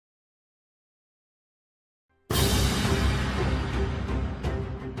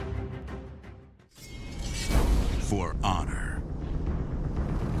For Honor.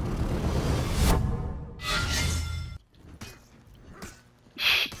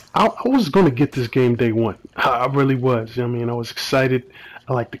 I was going to get this game day one. I really was. I mean, I was excited.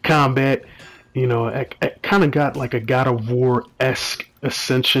 I like the combat. You know, it kind of got like a God of War-esque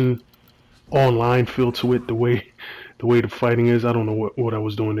Ascension online feel to it. The way the fighting is. I don't know what I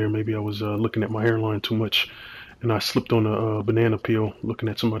was doing there. Maybe I was looking at my hairline too much, and I slipped on a banana peel looking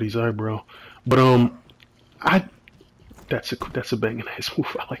at somebody's eyebrow. But I that's a banging ass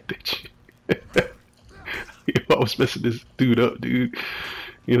move. I like that shit. I was messing this dude up, dude.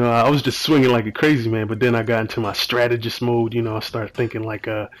 You know, I was just swinging like a crazy man, but then I got into my strategist mode. You know, I started thinking like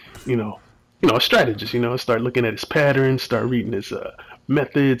a strategist. You know, I started looking at his patterns, start reading his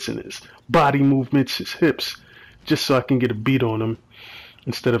methods and his body movements, his hips, just so I can get a beat on him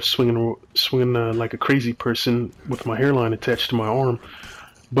instead of swinging like a crazy person with my hairline attached to my arm.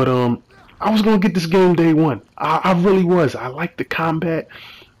 But I was gonna get this game day one. I really was. I liked the combat,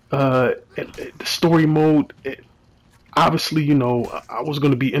 the story mode. Obviously, you know, I was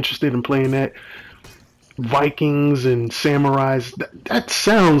going to be interested in playing that. Vikings and samurais, that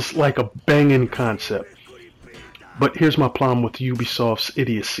sounds like a banging concept. But here's my problem with Ubisoft's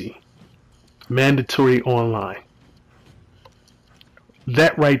idiocy. Mandatory online.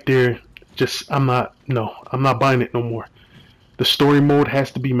 That right there, I'm not buying it no more. The story mode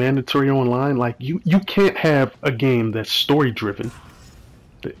has to be mandatory online. Like, you can't have a game that's story driven,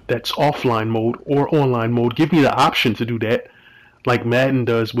 that's offline mode or online mode. Give me the option to do that, like Madden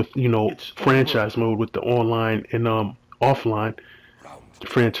does with, you know, franchise mode with the online and offline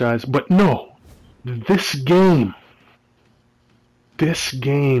franchise. But no, this game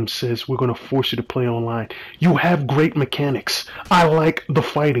says we're going to force you to play online. You have great mechanics. I like the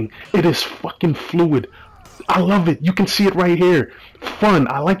fighting. It is fucking fluid. I love it. You can see it right here. Fun.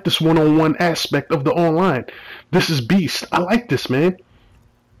 I like this one-on-one aspect of the online. This is beast. I like this, man.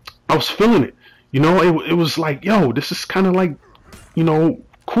 I was feeling it. You know, it was like, yo, this is kind of like, you know,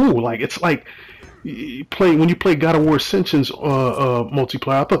 cool. Like, it's like when you play God of War Ascension's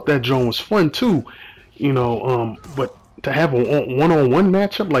multiplayer. I thought that joint was fun too. You know, but to have a one-on-one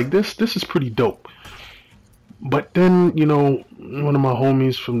matchup like this is pretty dope. But then, you know, one of my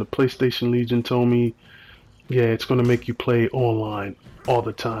homies from the PlayStation Legion told me, yeah, it's going to make you play online all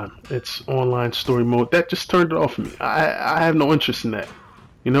the time. It's online story mode. That just turned it off for me. I have no interest in that.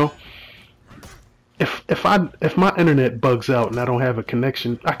 You know, if my internet bugs out and I don't have a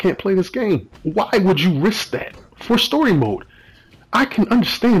connection, I can't play this game. Why would you risk that for story mode? I can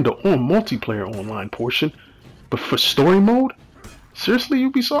understand the multiplayer online portion, but for story mode, seriously,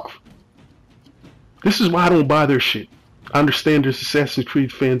 Ubisoft? This is why I don't buy their shit. I understand there's Assassin's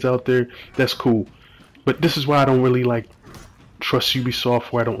Creed fans out there. That's cool, but this is why I don't really like trust Ubisoft,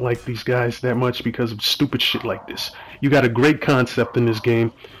 where I don't like these guys that much, because of stupid shit like this. You got a great concept in this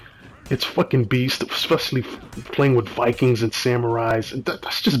game. It's fucking beast, especially playing with Vikings and samurais. And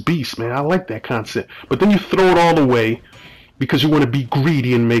that's just beast, man. I like that concept. But then you throw it all away because you want to be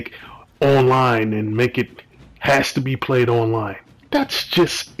greedy and make online and make it has to be played online. That's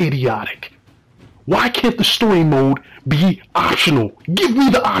just idiotic. Why can't the story mode be optional? Give me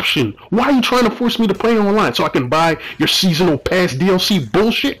the option. Why are you trying to force me to play online so I can buy your seasonal pass DLC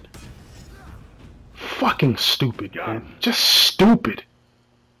bullshit? Fucking stupid, man. Just stupid.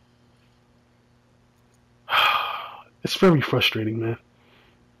 It's very frustrating, man.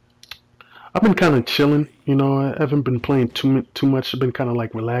 I've been kind of chilling, you know. I haven't been playing too much. I've been kind of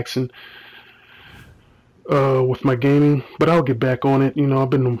like relaxing with my gaming, but I'll get back on it. You know,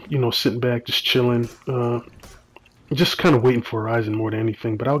 I've been, you know, sitting back, just chilling, just kind of waiting for Horizon more than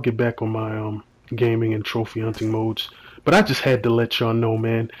anything. But I'll get back on my gaming and trophy hunting modes. But I just had to let y'all know,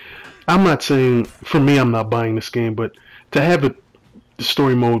 man. I'm not saying, for me, I'm not buying this game, but to have it, the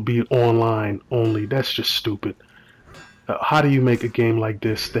story mode be online only, that's just stupid. How do you make a game like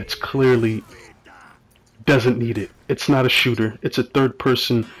this that's clearly doesn't need it? It's not a shooter. It's a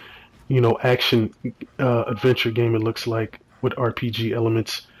third-person, you know, action adventure game, it looks like, with RPG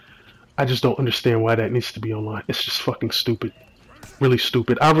elements. I just don't understand why that needs to be online. It's just fucking stupid. Really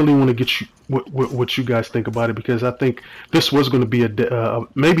stupid. I really want to get you what you guys think about it, because I think this was going to be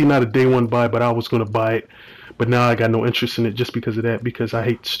maybe not a day one buy, but I was going to buy it. But now I got no interest in it just because of that, because I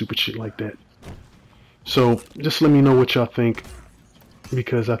hate stupid shit like that. So just let me know what y'all think,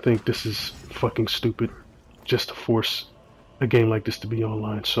 because I think this is fucking stupid just to force a game like this to be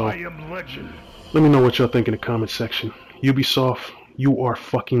online. So let me know what y'all think in the comment section. Ubisoft, you are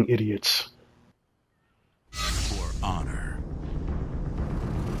fucking idiots. For Honor.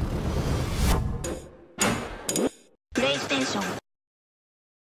 PlayStation